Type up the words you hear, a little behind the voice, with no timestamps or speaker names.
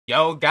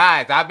Yo,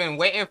 guys, I've been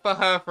waiting for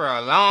her for a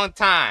long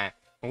time.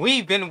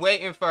 We've been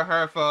waiting for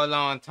her for a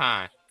long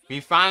time. We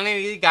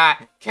finally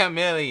got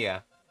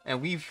Camellya,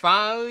 and we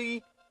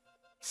finally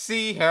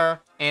see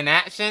her in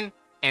action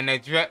in the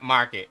drip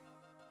market.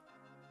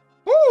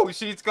 Woo,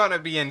 she's gonna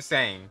be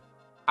insane.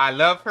 I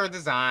love her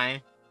design.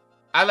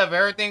 I love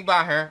everything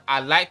about her. I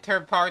liked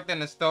her part in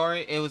the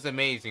story. It was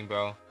amazing,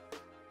 bro.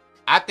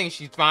 I think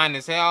she's fine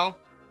as hell,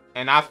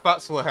 and I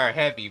fucks with her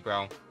heavy,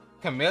 bro.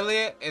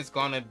 Camellya is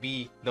gonna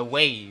be the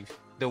wave,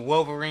 the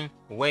Wolverine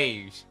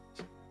waves.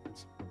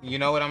 You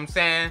know what I'm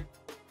saying?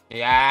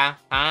 Yeah,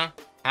 huh?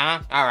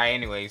 Alright,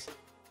 anyways.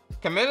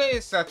 Camellya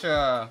is such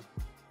a...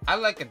 I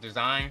like the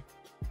design.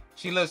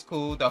 She looks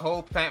cool. The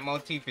whole plant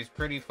motif is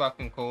pretty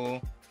fucking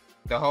cool.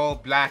 The whole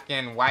black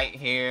and white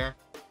hair,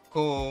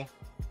 cool.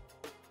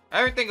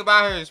 Everything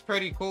about her is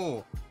pretty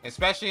cool,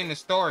 especially in the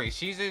story.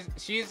 She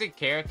is a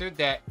character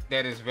that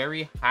is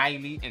very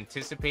highly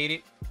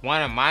anticipated.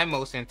 One of my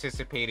most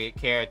anticipated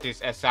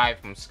characters, aside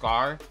from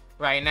Scar,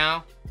 right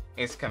now,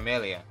 is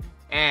Camellya.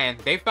 And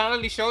they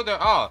finally showed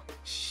her off.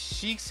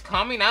 She's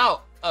coming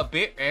out a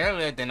bit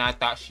earlier than I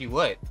thought she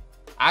would.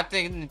 I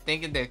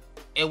thinking that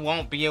it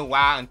won't be a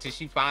while until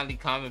she finally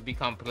come and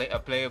become a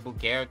playable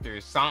character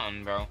or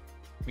something, bro.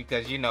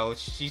 Because, you know,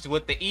 she's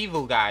with the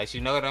evil guys,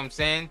 you know what I'm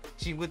saying?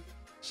 She with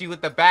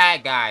the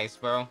bad guys,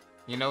 bro.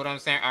 You know what I'm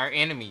saying? Our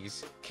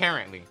enemies,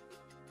 currently.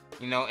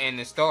 You know, in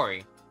the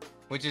story.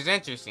 Which is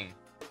interesting.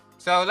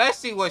 So, let's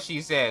see what she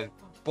says.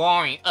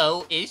 Boring.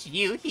 Oh, it's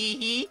you, hee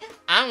hee.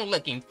 I'm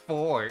looking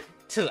forward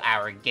to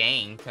our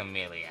game,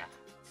 Camellya.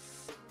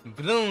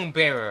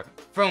 Bloombearer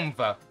from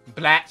the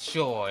Black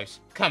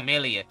Shores.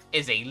 Camellya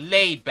is a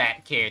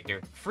laid-back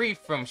character, free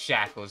from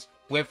shackles,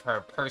 with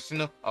her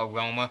personal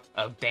aroma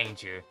of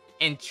danger.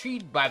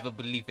 Intrigued by the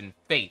belief in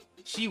fate,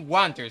 she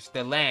wanders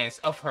the lands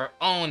of her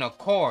own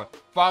accord,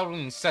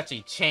 following such a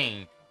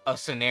chain of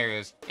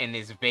scenarios in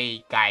this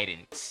vague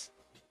guidance.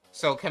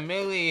 So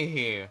Camellya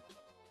here.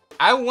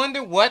 I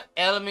wonder what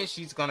element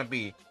she's gonna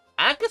be.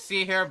 I could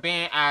see her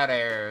being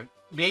either,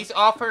 based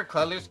off her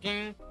color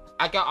scheme,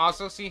 I can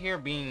also see her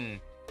being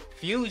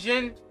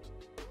fusion,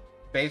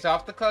 based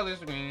off the color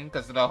scheme,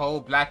 because of the whole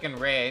black and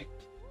red,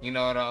 you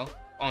know, though,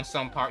 on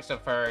some parts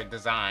of her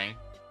design.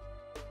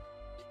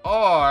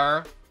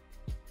 Or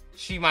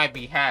she might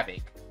be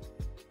Havoc,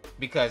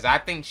 because I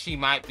think she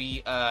might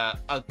be a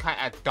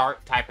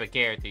dark type of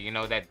character, you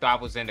know, that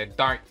dabbles in the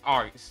dark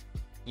arts,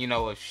 you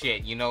know, of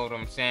shit, you know what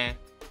I'm saying?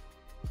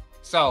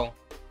 So,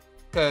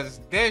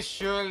 because there's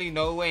surely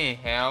no way in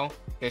hell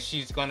that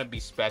she's gonna be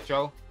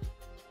Spectral.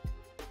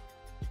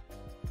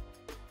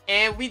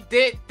 And we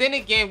did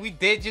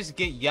just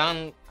get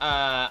young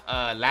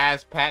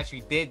last patch. We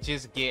did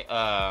just get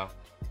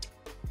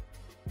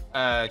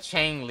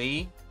Chang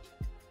Li,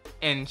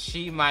 and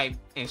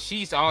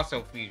she's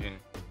also fusion.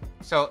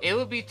 So it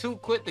would be too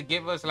quick to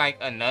give us like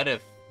another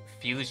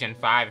fusion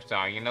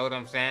 5-star, you know what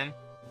I'm saying?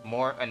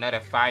 More another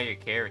fire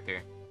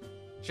character.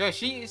 Sure,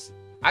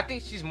 I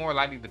think she's more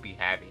likely to be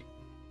Havoc.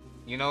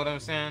 You know what I'm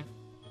saying?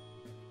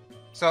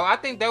 So I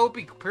think that would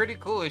be pretty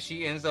cool if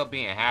she ends up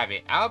being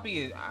Havoc. I'd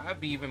be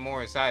even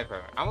more excited for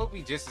her. I would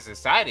be just as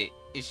excited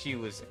if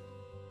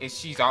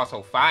she's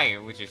also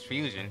fire, which is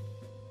fusion.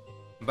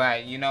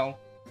 But you know,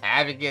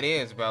 Havoc it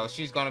is, bro.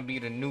 She's gonna be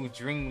the new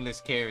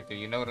Dreamless character,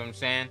 you know what I'm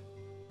saying?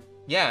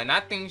 Yeah, and I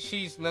think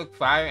she's look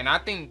fire, and I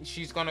think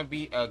she's gonna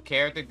be a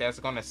character that's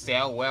gonna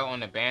sell well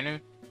on the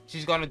banner.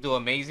 She's gonna do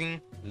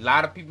amazing. A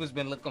lot of people's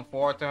been looking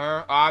forward to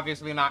her.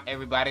 Obviously, not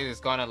everybody is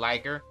gonna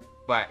like her.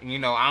 But, you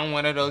know, I'm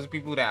one of those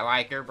people that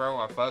like her, bro.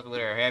 I fuck with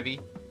her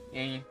heavy.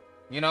 And,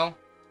 you know,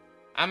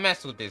 I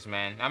mess with this,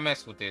 man. I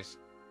mess with this.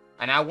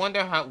 And I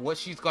wonder what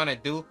she's gonna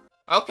do.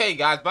 Okay,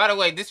 guys, by the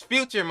way, this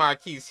future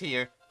Marquise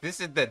here, this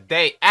is the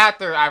day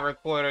after I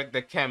recorded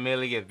the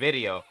Camellya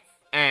video.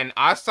 And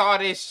I saw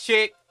this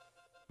chick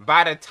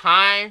by the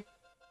time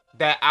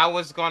that I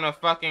was gonna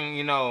fucking,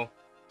 you know,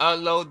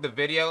 upload the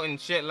video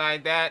and shit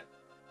like that.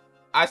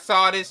 I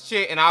saw this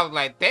chick and I was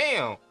like,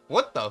 damn,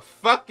 what the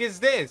fuck is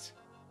this?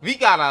 We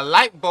got a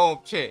light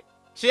bulb chick.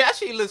 She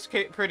actually looks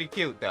pretty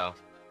cute though.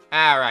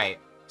 Alright,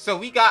 so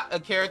we got a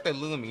character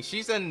Lumi.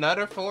 She's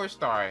another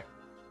 4-star.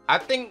 I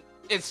think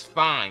it's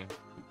fine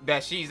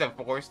that she's a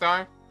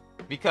 4-star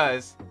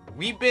because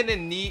we've been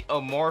in need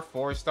of more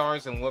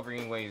 4-stars in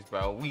Wolverine Waves,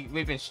 bro.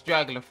 We've been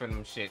struggling for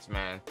them shits,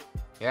 man.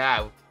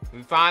 Yeah,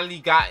 we finally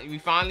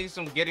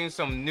getting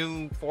some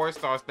new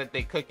 4-stars that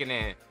they cooking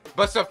in.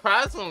 But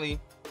surprisingly,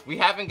 we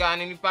haven't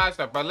gotten any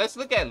 5-star. But let's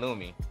look at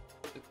Lumi.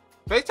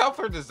 Based off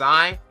her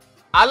design,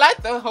 I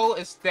like the whole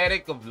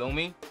aesthetic of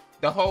Lumi.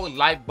 The whole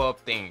light bulb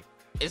thing.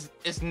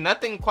 It's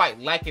nothing quite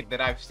like it that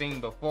I've seen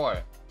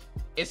before.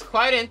 It's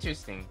quite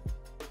interesting.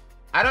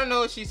 I don't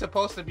know if she's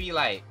supposed to be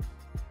like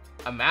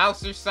a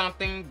mouse or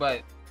something,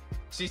 but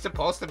she's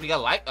supposed to be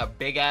a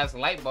big ass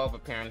light bulb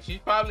apparently.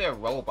 She's probably a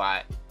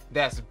robot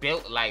that's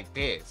built like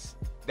this,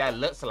 that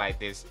looks like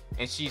this,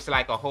 and she's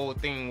like a whole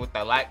thing with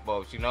the light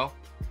bulbs, you know?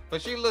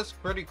 But she looks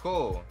pretty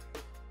cool.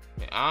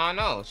 I don't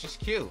know, she's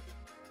cute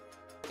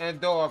and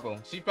adorable.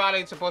 She's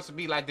probably supposed to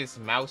be like this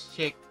mouse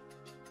chick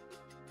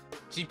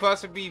She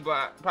supposed to be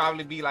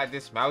probably be like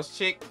this mouse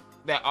chick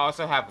that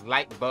also have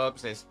light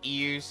bulbs as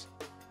ears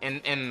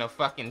and the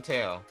fucking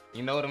tail.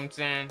 You know what I'm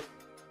saying?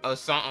 Or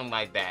something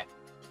like that.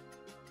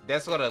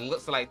 That's what it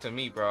looks like to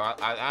me, bro.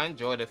 I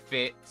enjoy the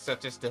fit,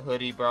 such as the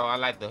hoodie, bro. I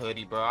like the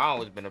hoodie, bro. I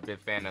always been a big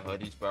fan of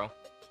hoodies, bro.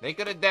 They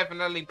could have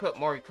definitely put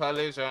more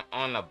colors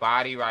on the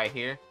body right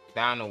here,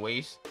 down the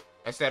waist,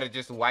 instead of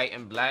just white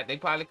and black. They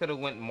probably could have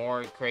went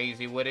more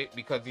crazy with it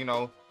because, you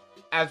know,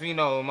 as we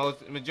know,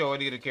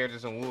 majority of the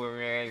characters in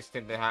Wolverine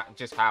tend to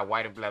just have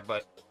white and black,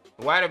 but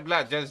white and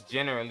black just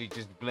generally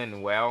just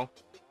blend well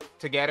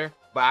together.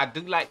 But I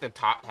do like the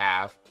top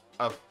half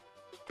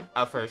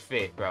of her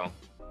fit, bro.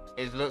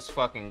 It looks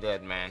fucking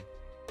good, man.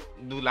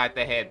 Do like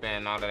the headband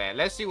and all of that.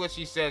 Let's see what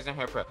she says in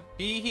her pro.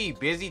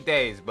 Busy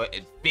days, but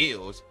it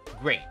feels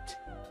great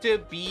to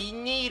be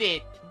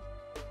needed.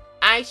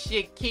 I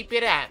should keep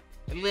it up,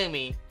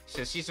 Lumi.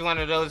 So she's one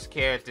of those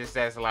characters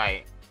that's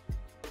like,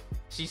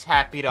 she's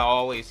happy to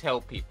always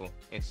help people,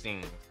 it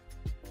seems.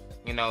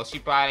 You know, she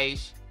probably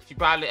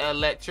an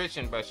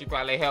electrician, but she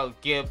probably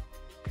helped give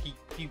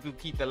people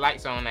keep the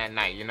lights on at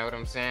night. You know what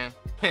I'm saying?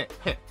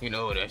 You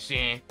know what I'm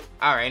saying?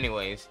 Alright,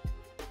 anyways.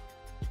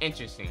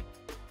 Interesting.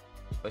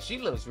 But she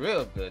looks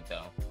real good,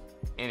 though.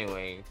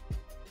 Anyways.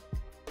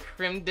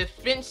 From the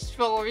fenced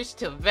forest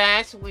to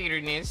vast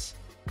wilderness,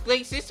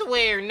 places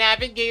where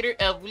navigator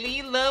of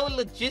Lilo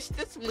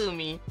Logistics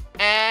Lumi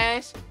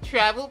as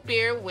travel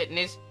bear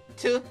witness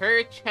to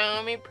her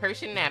charming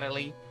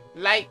personality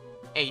like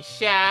a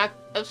shaft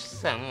of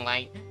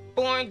sunlight.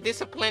 Born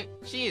disciplined,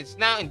 she is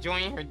now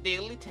enjoying her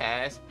daily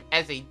task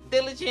as a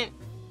diligent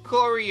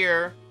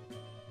courier,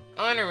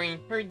 honoring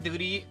her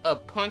duty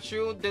of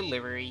punctual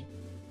delivery.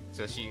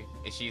 So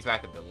she's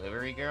like a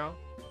delivery girl?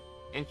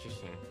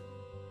 Interesting.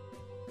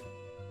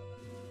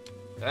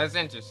 That's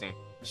interesting.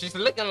 She's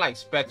looking like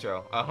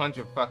Spectral,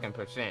 100 fucking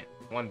percent.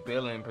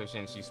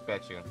 1,000,000,000% she's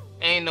Spectral.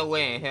 Ain't no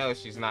way in hell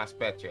she's not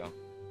Spectral.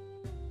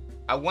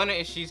 I wonder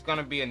if she's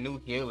gonna be a new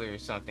healer or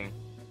something.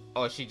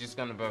 Or is she just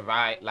gonna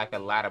provide like a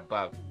lot of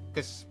buff.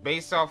 Cause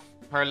based off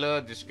her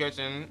little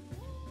description,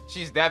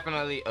 she's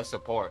definitely a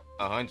support,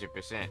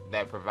 100%,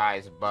 that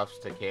provides buffs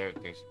to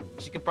characters.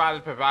 She could probably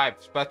provide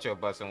special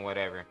buffs and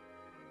whatever.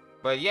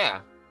 But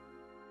yeah,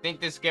 I think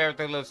this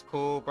character looks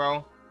cool,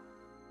 bro.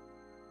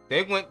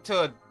 They went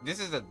to this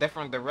is a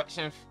different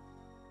direction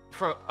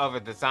of a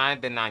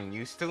design than I'm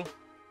used to.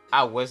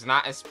 I was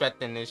not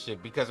expecting this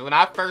shit because when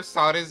I first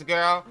saw this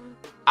girl,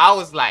 I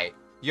was like,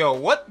 yo,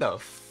 what the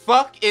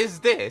fuck is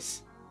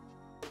this?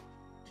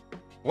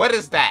 What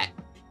is that?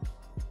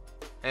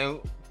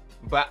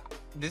 But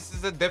this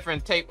is a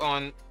different take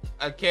on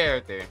a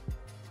character.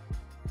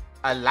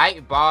 A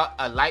light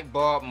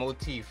bulb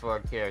motif for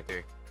a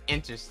character.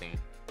 Interesting.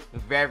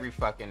 Very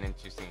fucking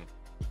interesting.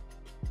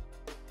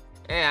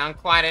 Yeah, I'm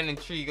quite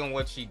intrigued on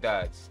what she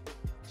does.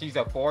 She's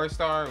a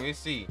 4-star. We'll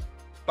see.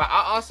 But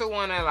I also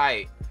want to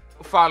like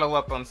follow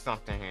up on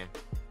something here.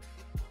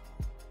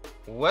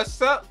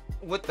 What's up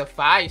with the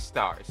 5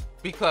 stars?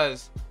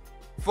 Because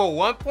for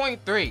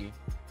 1.3,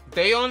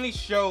 they only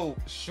show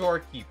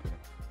Shorekeeper,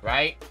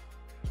 right?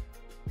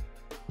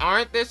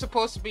 Aren't there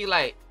supposed to be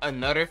like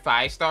another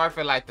 5-star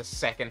for like the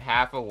second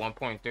half of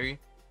 1.3?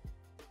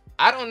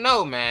 I don't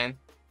know, man.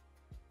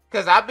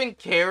 Cause I've been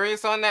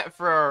curious on that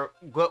for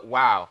a good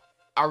while.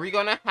 Are we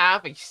gonna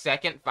have a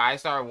second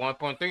 5-star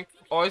 1.3,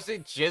 or is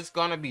it just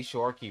gonna be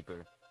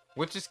Shorekeeper?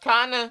 Which is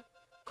kinda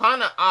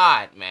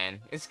odd,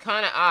 man. It's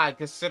kinda odd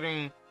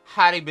considering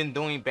how they've been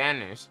doing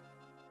banners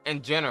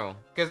in general.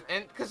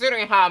 And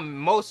considering how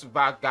most of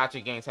our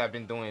gacha games have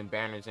been doing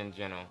banners in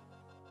general.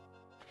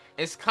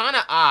 It's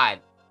kinda odd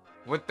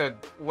with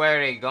where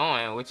they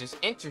going, which is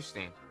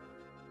interesting.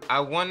 I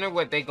wonder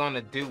what they're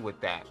gonna do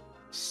with that.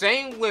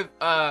 Same with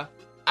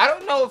I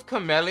don't know if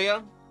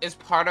Camellya is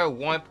part of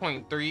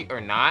 1.3 or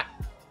not,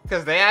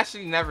 because they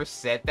actually never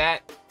said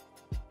that.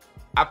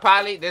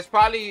 They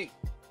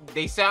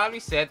probably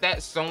said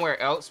that somewhere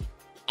else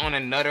on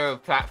another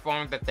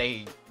platform that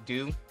they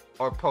do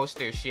or post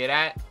their shit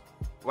at,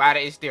 whether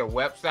it's their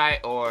website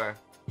or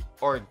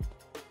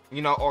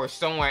you know, or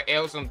somewhere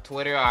else on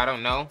Twitter. I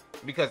don't know,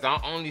 because I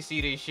only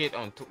see their shit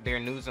on their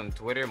news on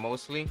Twitter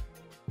mostly,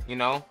 you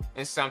know,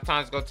 and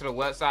sometimes go to the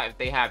website if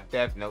they have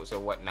dev notes or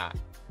whatnot.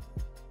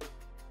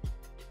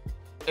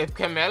 If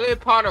Camellya is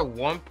part of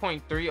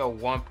 1.3 or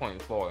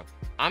 1.4,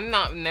 I'm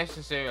not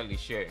necessarily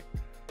sure.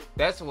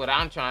 That's what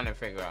I'm trying to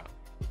figure out.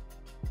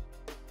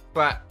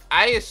 But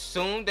I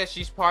assume that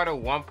she's part of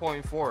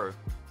 1.4.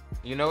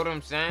 You know what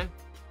I'm saying?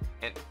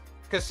 And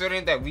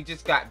considering that we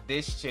just got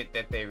this shit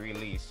that they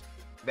released,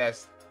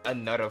 that's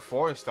another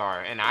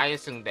 4-star, and I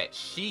assume that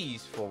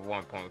she's for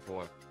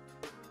 1.4.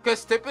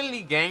 Because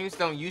typically games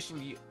don't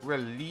usually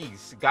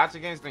release, gacha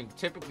games don't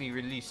typically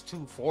release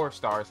 2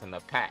 4-stars in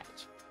a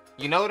patch.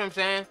 You know what I'm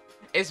saying?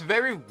 It's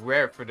very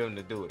rare for them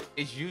to do it.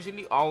 It's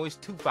usually always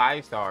 2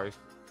 5-stars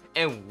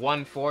and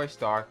 1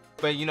 4-star.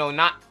 But you know,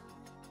 not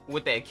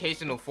with the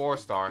occasional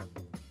 4-star.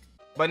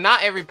 But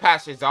not every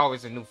patch is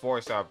always a new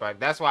 4-star. But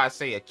that's why I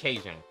say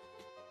occasion.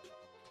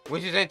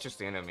 Which is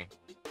interesting to me.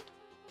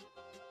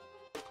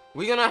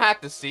 We're gonna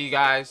have to see,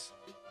 guys,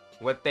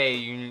 what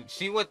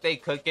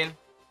they cooking.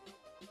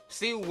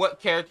 See what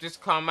characters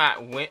come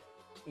out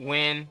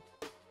when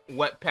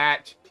what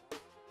patch.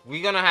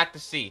 We're gonna have to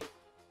see.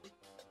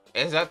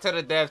 It's up to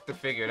the devs to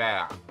figure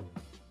that out.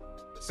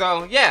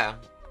 So yeah.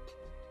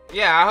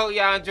 I hope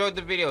y'all enjoyed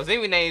the videos.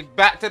 Anyway,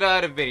 back to the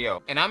other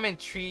video. And I'm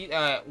intrigued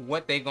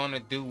what they gonna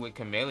do with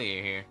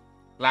Camellya here.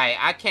 Like,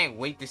 I can't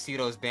wait to see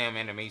those damn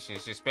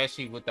animations,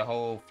 especially with the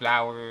whole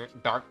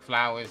dark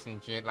flowers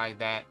and shit like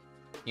that.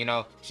 You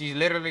know, she's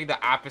literally the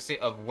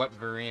opposite of what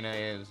Verena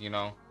is, you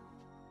know.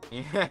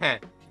 Yeah.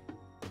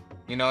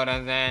 You know what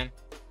I'm saying?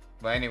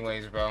 But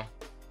anyways, bro,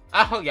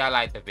 I hope y'all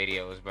like the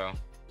videos, bro.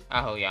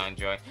 I hope y'all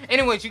enjoy.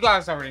 Anyways, you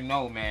guys already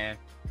know, man.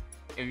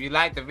 If you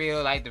like the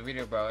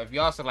video, bro. If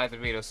you also like the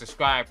video,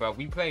 subscribe, bro.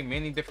 We play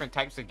many different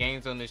types of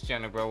games on this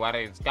channel, bro. Whether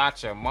it's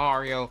Gacha,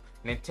 Mario,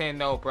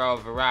 Nintendo, bro,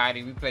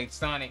 variety. We play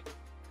Sonic.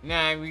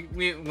 Nah,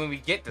 when we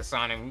get to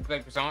Sonic, we play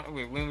Persona.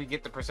 When we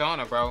get to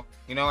Persona, bro.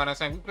 You know what I'm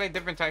saying? We play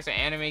different types of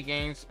anime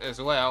games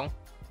as well.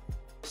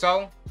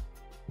 So,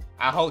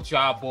 I hope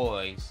y'all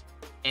boys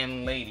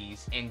and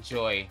ladies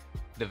enjoy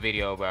the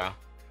video, bro.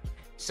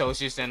 So it's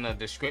just in the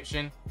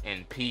description,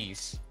 and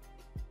peace.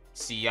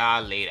 See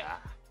y'all later.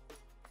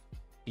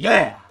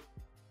 Yeah!